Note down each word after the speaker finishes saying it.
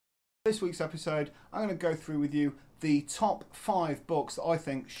This week's episode, I'm going to go through with you the top 5 books that I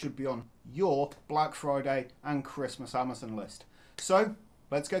think should be on your Black Friday and Christmas Amazon list. So,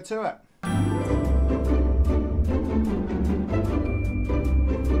 let's get to it.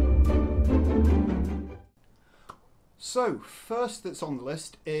 So, first that's on the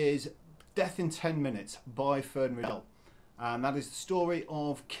list is Death in 10 Minutes by Fern Riddell. And that is the story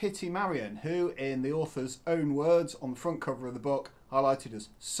of Kitty Marion, who, in the author's own words on the front cover of the book, highlighted as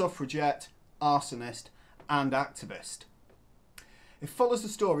suffragette, arsonist and activist. It follows the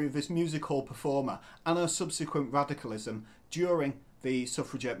story of this music hall performer and her subsequent radicalism during the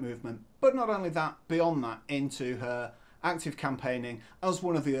suffragette movement, but not only that, beyond that, into her active campaigning as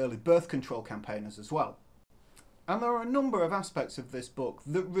one of the early birth control campaigners as well. And there are a number of aspects of this book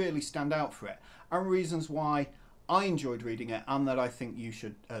that really stand out for it, and reasons why I enjoyed reading it and that I think you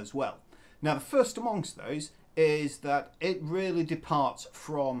should as well. Now, the first amongst those is that it really departs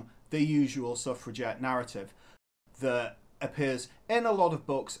from the usual suffragette narrative that appears in a lot of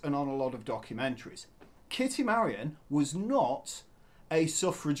books and on a lot of documentaries. Kitty Marion was not a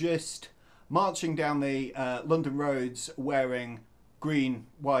suffragist marching down the London roads wearing green,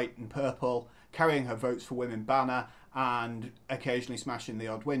 white and purple, carrying her Votes for Women banner and occasionally smashing the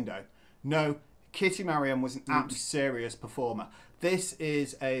odd window. No, Kitty Marion was an absolutely serious performer. This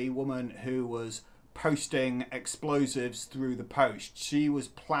is a woman who was posting explosives through the post. She was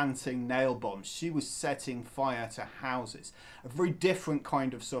planting nail bombs. She was setting fire to houses. A very different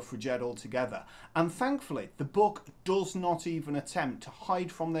kind of suffragette altogether. And thankfully, the book does not even attempt to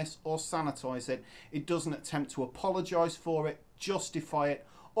hide from this or sanitise it. It doesn't attempt to apologise for it, justify it,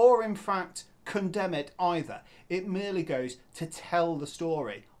 or in fact condemn it either. It merely goes to tell the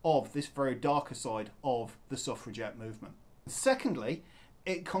story of this very darker side of the suffragette movement. Secondly,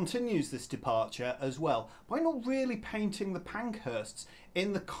 it continues this departure as well by not really painting the Pankhursts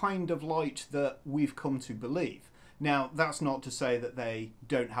in the kind of light that we've come to believe. Now, that's not to say that they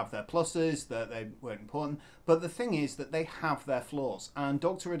don't have their pluses, that they weren't important, but the thing is that they have their flaws, and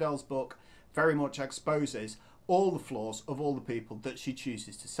Dr. Riddell's book very much exposes all the flaws of all the people that she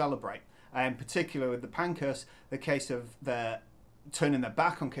chooses to celebrate. In particular with the Pankhursts, the case of their turning their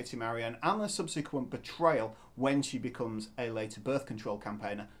back on Kitty Marion and the subsequent betrayal when she becomes a later birth control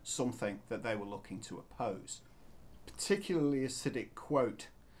campaigner, something that they were looking to oppose. Particularly acidic quote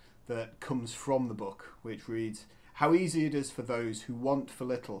that comes from the book, which reads, "How easy it is for those who want for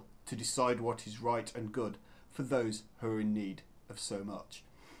little to decide what is right and good for those who are in need of so much."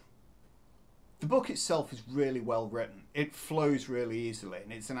 The book itself is really well written. It flows really easily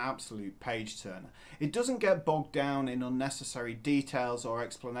and it's an absolute page turner. It doesn't get bogged down in unnecessary details or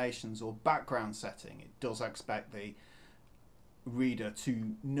explanations or background setting. It does expect the reader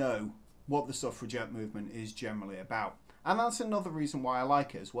to know what the suffragette movement is generally about. And that's another reason why I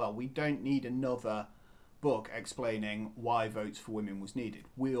like it as well. We don't need another book explaining why Votes for Women was needed.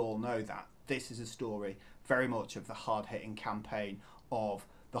 We all know that. This is a story very much of the hard-hitting campaign, of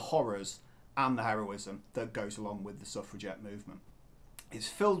the horrors and the heroism that goes along with the suffragette movement. It's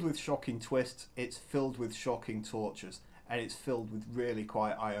filled with shocking twists, it's filled with shocking tortures, and it's filled with really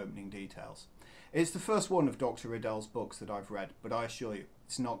quite eye-opening details. It's the first one of Dr. Riddell's books that I've read, but I assure you,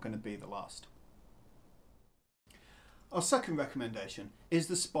 it's not going to be the last. Our second recommendation is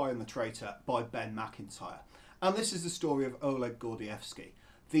The Spy and the Traitor by Ben Macintyre, and this is the story of Oleg Gordievsky,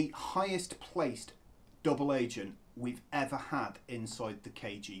 the highest placed double agent we've ever had inside the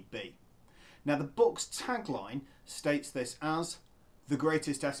KGB. Now, the book's tagline states this as the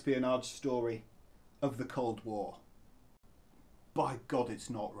greatest espionage story of the Cold War. By God, it's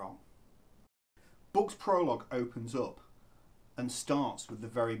not wrong. Book's prologue opens up and starts with the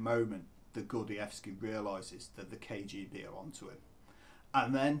very moment that Gordievsky realises that the KGB are onto him.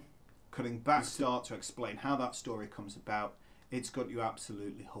 And then, cutting back, start to explain how that story comes about. It's got you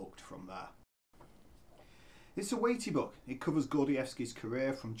absolutely hooked from there. It's a weighty book. It covers Gordievsky's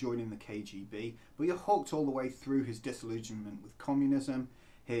career from joining the KGB, but you're hooked all the way through his disillusionment with communism,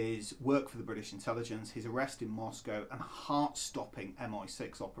 his work for the British intelligence, his arrest in Moscow, and a heart-stopping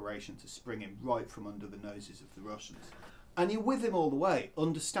MI6 operation to spring him right from under the noses of the Russians. And you're with him all the way,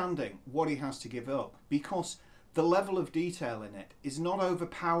 understanding what he has to give up, because the level of detail in it is not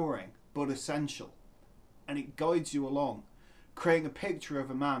overpowering, but essential. And it guides you along, creating a picture of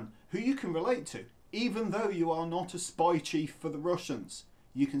a man who you can relate to. Even though you are not a spy chief for the Russians,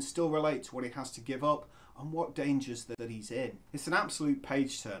 you can still relate to what he has to give up and what dangers that he's in. It's an absolute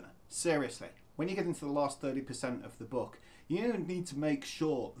page turner. Seriously, when you get into the last 30% of the book, you need to make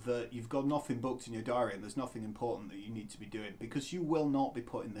sure that you've got nothing booked in your diary and there's nothing important that you need to be doing, because you will not be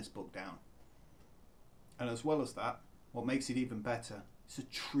putting this book down. And as well as that, what makes it even better It's a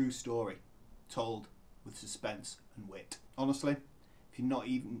true story, told with suspense and wit. Honestly, if you're not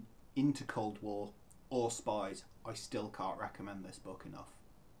even into Cold War or spies, I still can't recommend this book enough.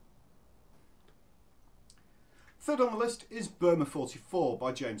 Third on the list is Burma 44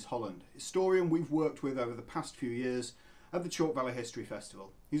 by James Holland, a historian we've worked with over the past few years at the Chalk Valley History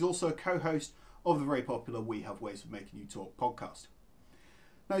Festival. He's also a co-host of the very popular We Have Ways of Making You Talk podcast.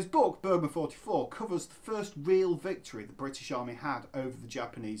 Now, his book, Burma 44, covers the first real victory the British Army had over the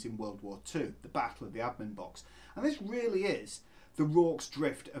Japanese in World War II, the Battle of the Admin Box. And this really is the Rorke's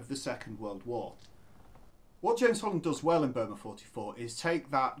Drift of the Second World War. What James Holland does well in Burma 44 is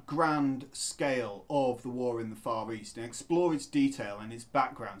take that grand scale of the war in the Far East and explore its detail and its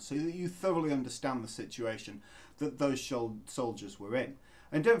background so that you thoroughly understand the situation that those soldiers were in.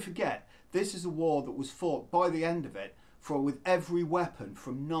 And don't forget, this is a war that was fought by the end of it with every weapon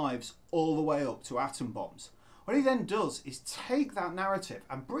from knives all the way up to atom bombs. What he then does is take that narrative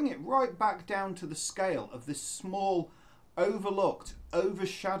and bring it right back down to the scale of this small, overlooked,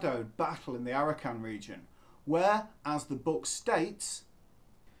 overshadowed battle in the Arakan region, where, as the book states,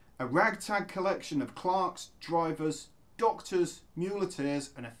 a ragtag collection of clerks, drivers, doctors,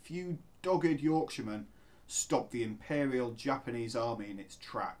 muleteers and a few dogged Yorkshiremen stopped the Imperial Japanese army in its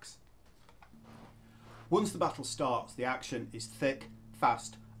tracks. Once the battle starts, the action is thick,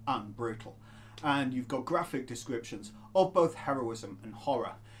 fast and brutal, and you've got graphic descriptions of both heroism and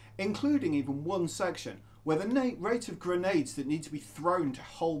horror, including even one section where the rate of grenades that need to be thrown to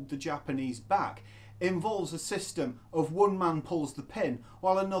hold the Japanese back involves a system of one man pulls the pin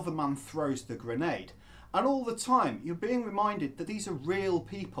while another man throws the grenade. And all the time you're being reminded that these are real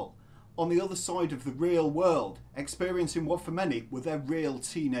people on the other side of the real world, experiencing what for many were their real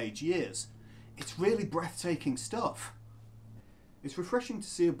teenage years. It's really breathtaking stuff. It's refreshing to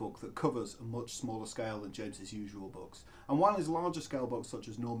see a book that covers a much smaller scale than James's usual books. And while his larger scale books such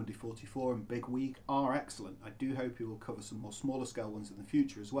as Normandy 44 and Big Week are excellent, I do hope he will cover some more smaller scale ones in the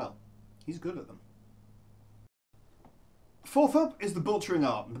future as well. He's good at them. Fourth up is The Butchering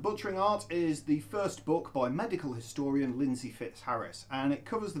Art. The Butchering Art is the first book by medical historian Lindsey Fitzharris, and it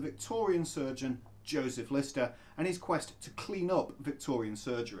covers the Victorian surgeon Joseph Lister and his quest to clean up Victorian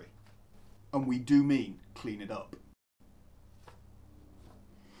surgery. And we do mean clean it up.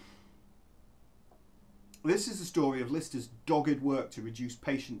 This is the story of Lister's dogged work to reduce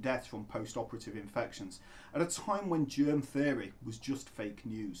patient deaths from post-operative infections at a time when germ theory was just fake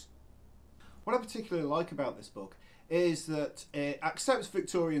news. What I particularly like about this book is that it accepts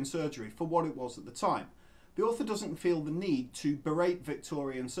Victorian surgery for what it was at the time. The author doesn't feel the need to berate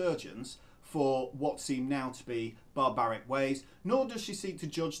Victorian surgeons for what seem now to be barbaric ways, nor does she seek to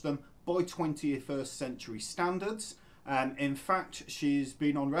judge them by 21st century standards. In fact, she's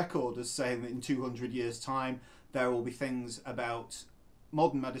been on record as saying that in 200 years' time there will be things about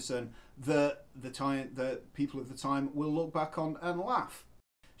modern medicine that the people of the time will look back on and laugh.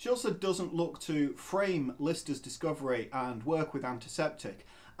 She also doesn't look to frame Lister's discovery and work with antiseptic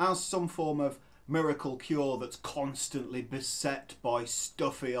as some form of miracle cure that's constantly beset by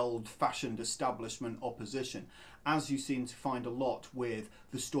stuffy old-fashioned establishment opposition, as you seem to find a lot with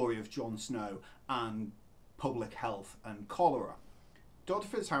the story of Jon Snow and public health and cholera. Dr.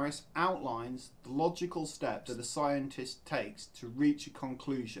 Fitzharris outlines the logical steps that a scientist takes to reach a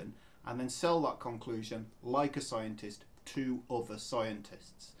conclusion and then sell that conclusion, like a scientist, to other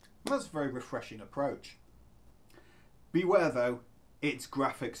scientists. And that's a very refreshing approach. Beware though, it's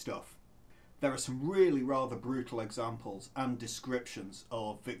graphic stuff. There are some really rather brutal examples and descriptions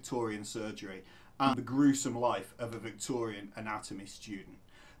of Victorian surgery and the gruesome life of a Victorian anatomy student.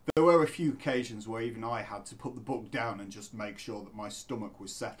 There were a few occasions where even I had to put the book down and just make sure that my stomach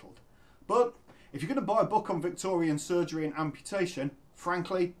was settled. But if you're going to buy a book on Victorian surgery and amputation,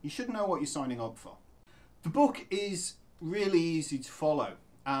 frankly, you should know what you're signing up for. The book is really easy to follow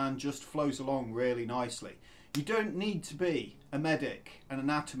and just flows along really nicely. You don't need to be a medic, an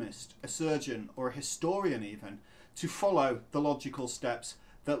anatomist, a surgeon or a historian even to follow the logical steps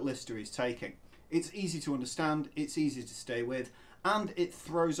that Lister is taking. It's easy to understand, it's easy to stay with, and it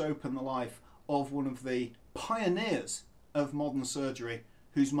throws open the life of one of the pioneers of modern surgery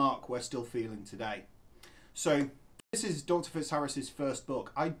whose mark we're still feeling today. So this is Dr. Fitzharris's first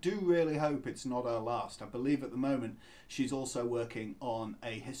book. I do really hope it's not her last. I believe at the moment she's also working on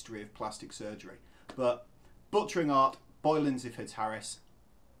a history of plastic surgery. But Butchering Art by Lindsey Fitzharris,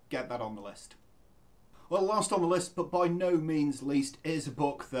 get that on the list. Well, last on the list, but by no means least, is a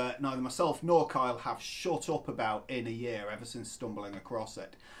book that neither myself nor Kyle have shut up about in a year ever since stumbling across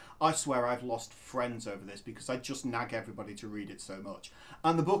it. I swear I've lost friends over this because I just nag everybody to read it so much.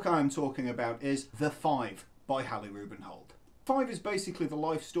 And the book I'm talking about is The Five by Hallie Rubenhold. 5 is basically the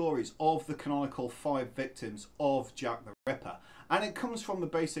life stories of the canonical 5 victims of Jack the Ripper, and it comes from the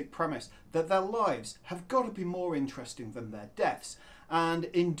basic premise that their lives have got to be more interesting than their deaths, and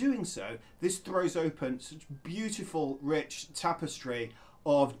in doing so this throws open such beautiful rich tapestry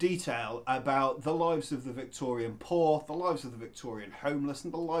of detail about the lives of the Victorian poor, the lives of the Victorian homeless,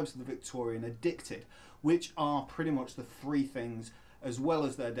 and the lives of the Victorian addicted, which are pretty much the 3 things, as well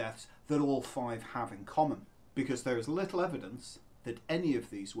as their deaths, that all 5 have in common. Because there is little evidence that any of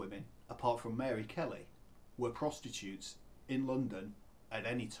these women, apart from Mary Kelly, were prostitutes in London at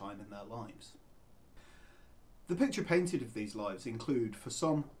any time in their lives. The picture painted of these lives include, for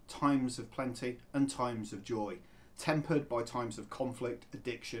some, times of plenty and times of joy, tempered by times of conflict,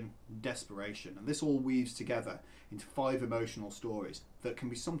 addiction, desperation, and this all weaves together into 5 emotional stories that can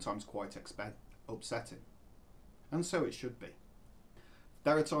be sometimes quite upsetting. And so it should be.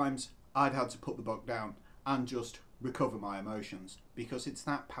 There are times I'd had to put the book down and just recover my emotions, because it's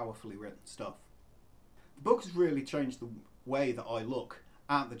that powerfully written stuff. The book has really changed the way that I look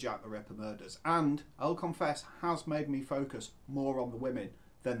at the Jack the Ripper murders, and I'll confess has made me focus more on the women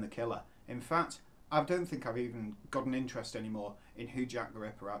than the killer. In fact, I don't think I've even got an interest anymore in who Jack the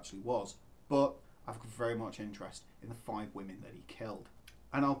Ripper actually was, but I've got very much interest in the 5 women that he killed,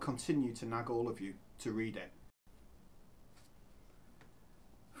 and I'll continue to nag all of you to read it.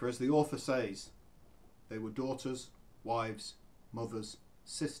 For as the author says, they were daughters, wives, mothers,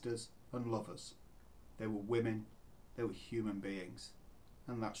 sisters and lovers. They were women, they were human beings,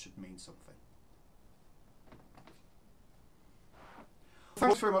 and that should mean something.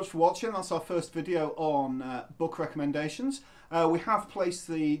 Thanks very much for watching. That's our first video on book recommendations. We have placed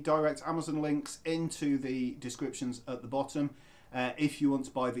the direct Amazon links into the descriptions at the bottom if you want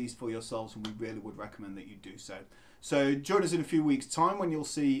to buy these for yourselves, and we really would recommend that you do so. So join us in a few weeks' time when you'll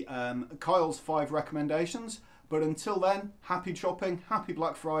see Kyle's 5 recommendations. But until then, happy shopping, happy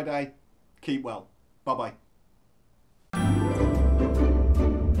Black Friday, keep well. Bye-bye.